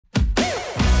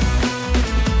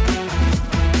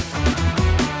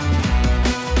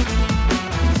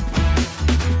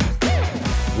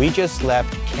We just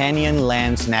left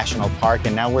Canyonlands National Park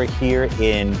and now we're here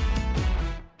in,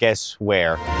 guess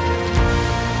where?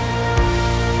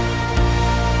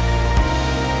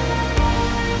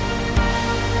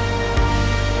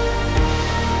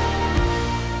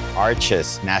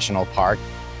 Arches National Park,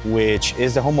 which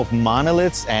is the home of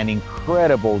monoliths and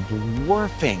incredible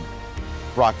dwarfing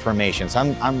rock formations.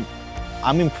 I'm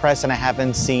impressed and I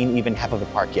haven't seen even half of the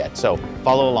park yet. So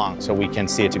follow along so we can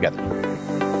see it together.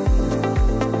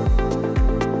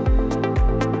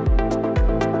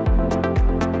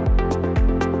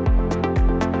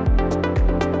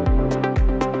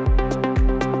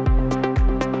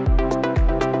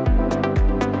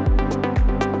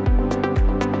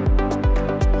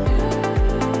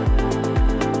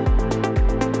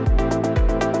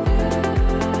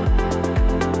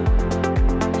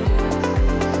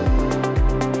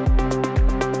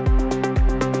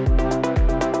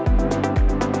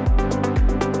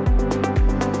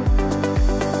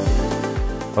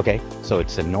 Okay, so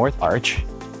it's the North Arch,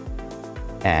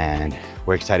 and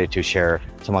we're excited to share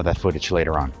some of that footage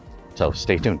later on. So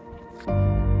stay tuned.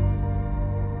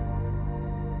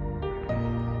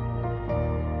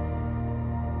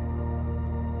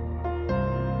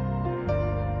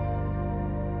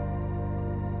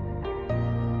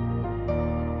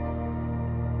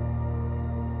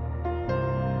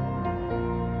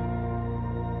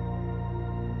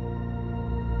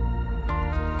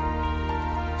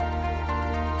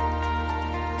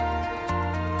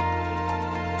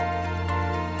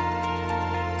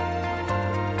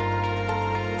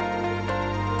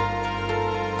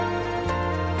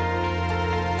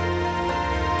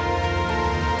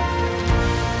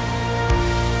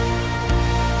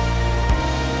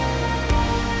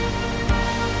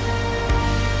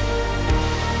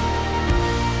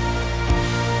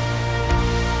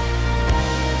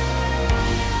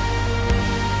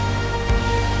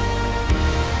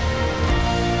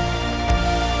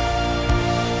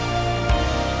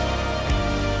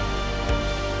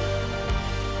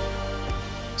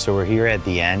 So we're here at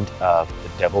the end of the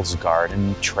Devil's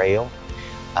Garden Trail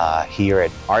here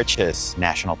at Arches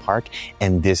National Park,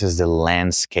 and this is the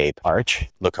landscape arch.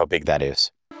 Look how big that is.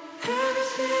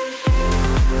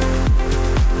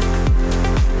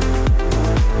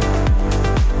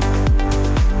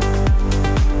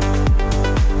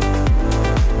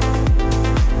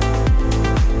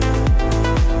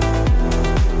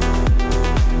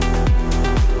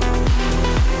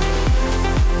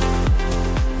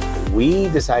 We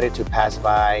decided to pass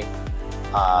by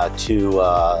to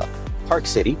Park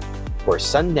City, where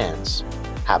Sundance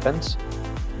happens.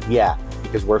 Yeah,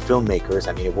 because we're filmmakers.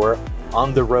 I mean, we're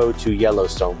on the road to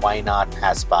Yellowstone. Why not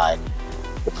pass by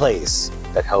the place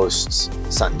that hosts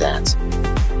Sundance?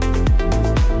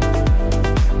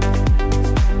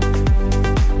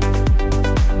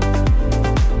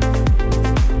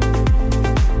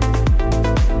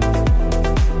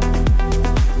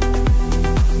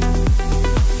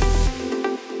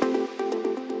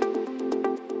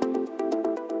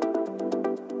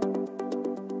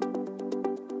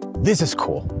 This is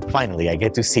cool. Finally, I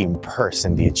get to see in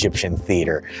person the Egyptian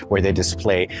theater where they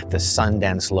display the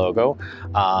Sundance logo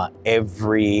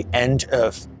every end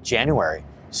of January.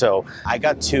 So I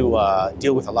got to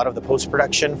deal with a lot of the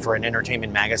post-production for an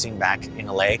entertainment magazine back in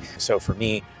LA. So for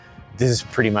me, this is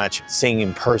pretty much seeing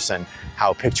in person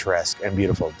how picturesque and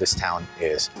beautiful this town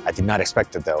is. I did not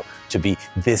expect it though to be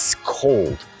this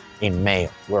cold in May.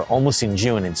 We're almost in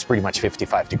June and it's pretty much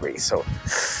 55 degrees. So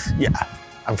yeah,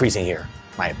 I'm freezing here.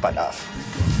 My butt off.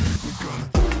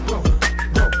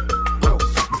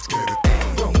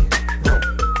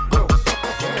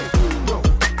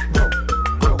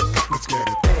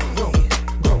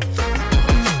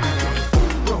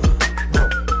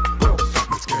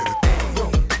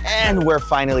 And we're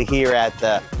finally here at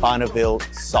the Bonneville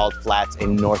Salt Flats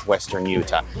in northwestern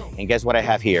Utah. And guess what I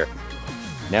have here?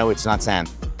 No, it's not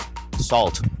sand.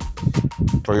 Salt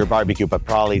for your barbecue, but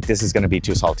probably this is going to be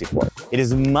too salty for it. It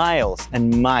is miles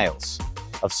and miles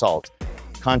of salt.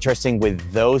 Contrasting with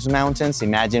those mountains,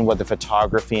 imagine what the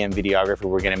photography and videography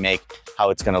we're going to make, how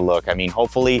it's going to look. I mean,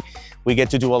 hopefully we get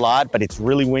to do a lot, but it's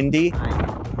really windy.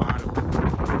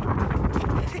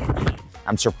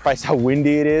 I'm surprised how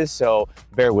windy it is, so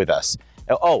bear with us.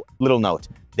 Oh, little note.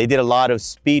 They did a lot of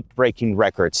speed breaking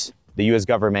records, the US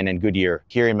government and Goodyear,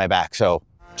 here in my back, so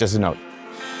just a note.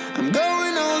 I'm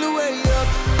going all the way up.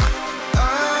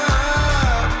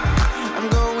 I'm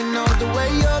going all the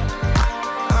way up.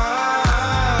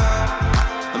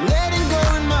 I'm letting go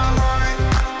in my heart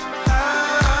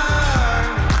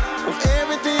of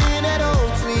everything that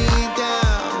holds me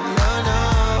down. No, no.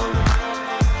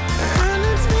 And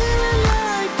it's feeling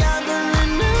like I'm in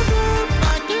new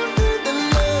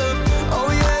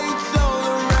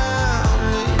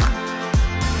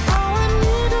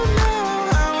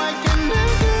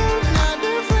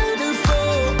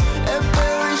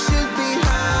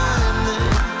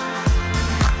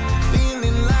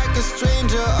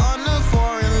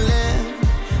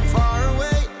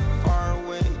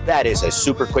That is a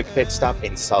super quick pit stop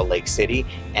in Salt Lake City.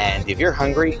 And if you're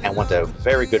hungry and want a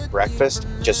very good breakfast,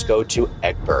 just go to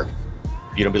Eggberg.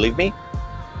 You don't believe me?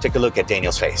 Take a look at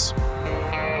Daniel's face.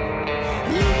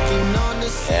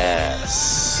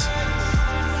 Yes.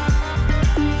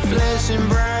 Flashing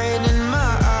bright in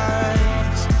my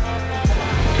eyes.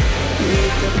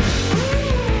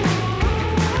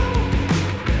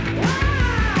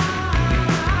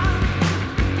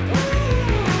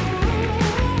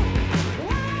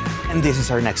 And this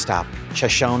is our next stop,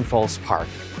 Shoshone Falls Park.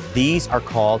 These are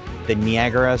called the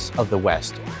Niagaras of the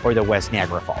West, or the West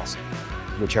Niagara Falls,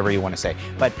 whichever you want to say.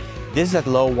 But this is at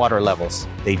low water levels.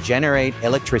 They generate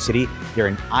electricity. They're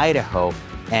in Idaho,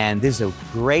 and this is a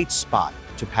great spot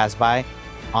to pass by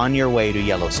on your way to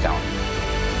Yellowstone.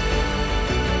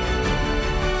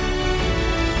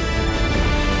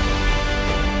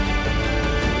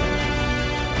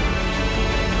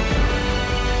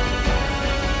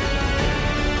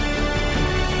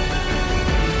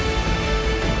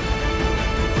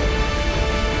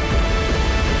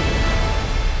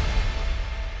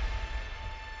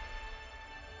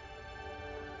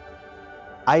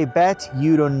 I bet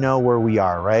you don't know where we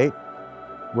are, right?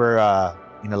 We're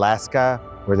in Alaska,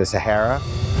 we're the Sahara.